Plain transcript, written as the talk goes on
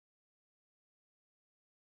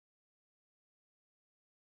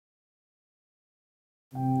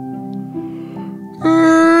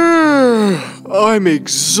I'm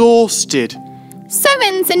exhausted. So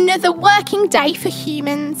ends another working day for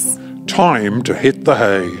humans. Time to hit the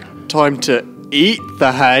hay. Time to eat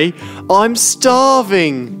the hay. I'm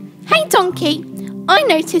starving. Hey, Donkey. I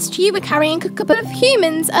noticed you were carrying a couple of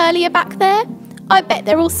humans earlier back there. I bet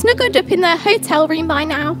they're all snuggled up in their hotel room by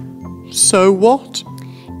now. So what?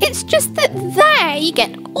 It's just that they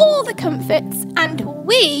get all the comforts and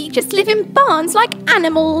we just live in barns like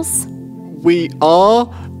animals. We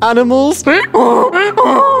are animals?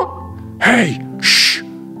 Hey, shh!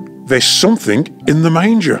 There's something in the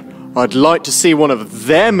manger. I'd like to see one of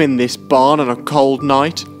them in this barn on a cold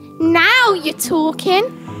night. Now you're talking.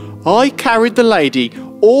 I carried the lady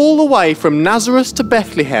all the way from Nazareth to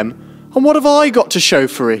Bethlehem, and what have I got to show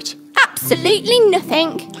for it? Absolutely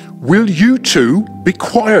nothing. Will you two be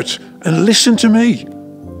quiet and listen to me?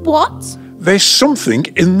 What? There's something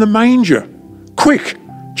in the manger. Quick,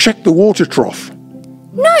 check the water trough.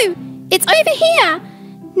 No, it's over here.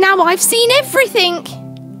 Now I've seen everything.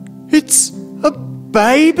 It's a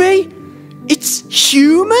baby? It's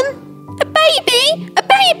human? A baby? A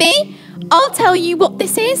baby? I'll tell you what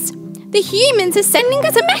this is. The humans are sending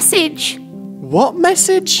us a message. What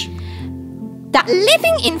message? That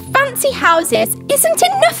living in fancy houses isn't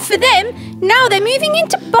enough for them. Now they're moving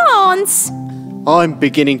into barns. I'm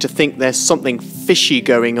beginning to think there's something fishy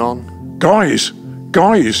going on. Guys,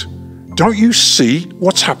 don't you see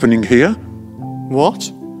what's happening here?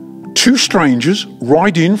 What? Two strangers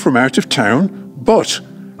ride in from out of town, but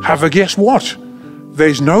have a guess what?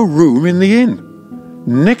 There's no room in the inn.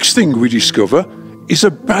 Next thing we discover is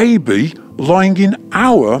a baby lying in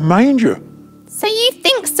our manger. So you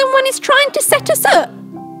think someone is trying to set us up?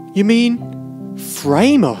 You mean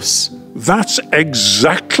frame us? That's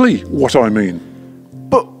exactly what I mean.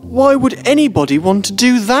 But why would anybody want to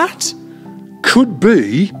do that? Could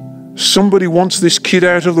be somebody wants this kid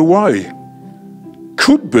out of the way.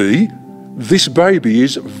 Could be this baby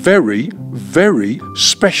is very, very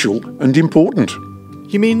special and important.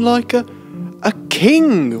 You mean like a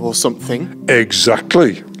king or something?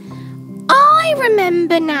 Exactly. I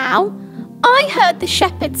remember now. I heard the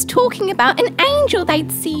shepherds talking about an angel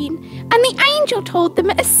they'd seen, and the angel told them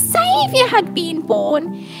a Saviour had been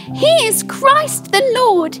born. He is Christ the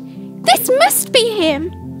Lord. This must be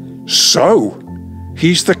him. So,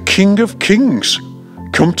 he's the King of Kings,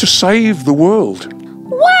 come to save the world.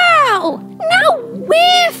 Wow! Now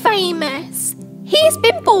we're famous. He's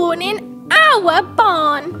been born in our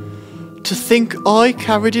barn. To think I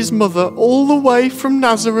carried his mother all the way from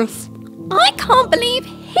Nazareth. I can't believe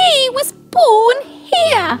he was born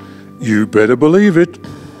here. You better believe it.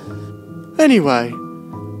 Anyway,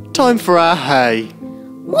 time for our hay.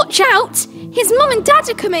 Watch out! His mum and dad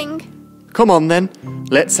are coming. Come on then,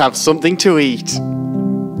 let's have something to eat.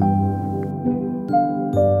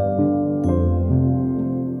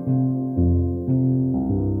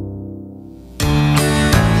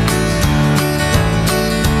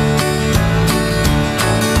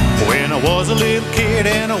 When I was a little kid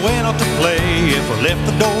and I went out to play, if I left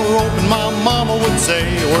the door open, my mama would say,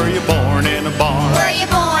 were you born in a barn? Were you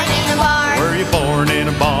born in a barn? Were you born in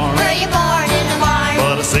a barn? Were you born in a barn?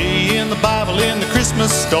 But I see in the Bible, in the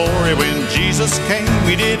Christmas story, when Jesus came,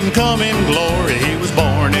 he didn't come in glory. He was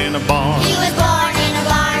born in a barn. He was born in a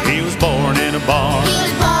barn. He was born in a barn. He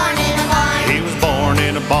was born in a barn. He was born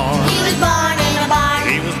in a barn. He was born in a barn.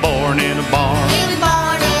 He was born in a barn. He was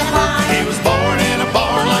born in a barn. He was born in a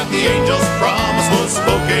barn like the angel's promise was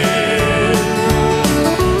spoken.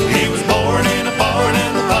 He was born in a barn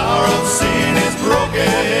and the power of sin is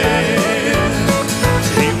broken.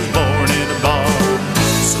 He was born in a barn,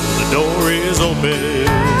 so the door is open.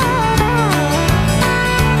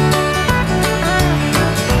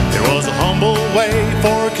 There was a humble way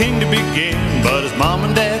for a king to begin, but his mom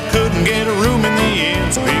and dad couldn't get a room in the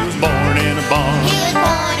inn, so he was born in a barn. He was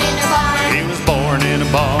born in a barn. He was born in a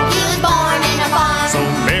barn. He was born in a barn. So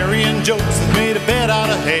Mary and Joseph made a bed out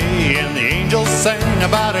of hay, and the angels sang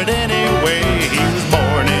about it anyway. He was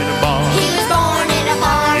born in a barn. He was born in a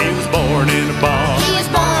barn. He was born in a barn. He was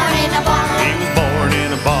born in a barn. He was born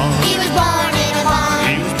in a barn. He was born in a barn.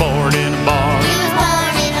 He was born in a barn. He was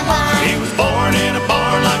born in a barn. He was born in a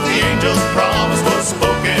barn like the angel's promise was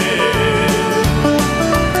spoken.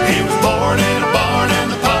 He was born in a barn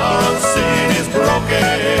and the power of sin is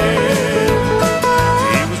broken.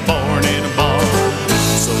 He was born in a barn,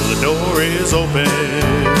 so the door is open.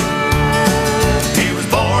 He was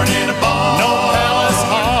born in a barn. No palace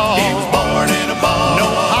hall. He was born in a barn. No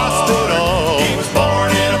hospital. He was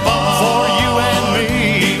born in a barn. For you and me.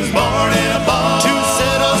 He was born in a barn. To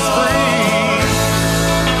set us free.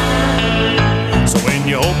 So when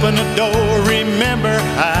you open the door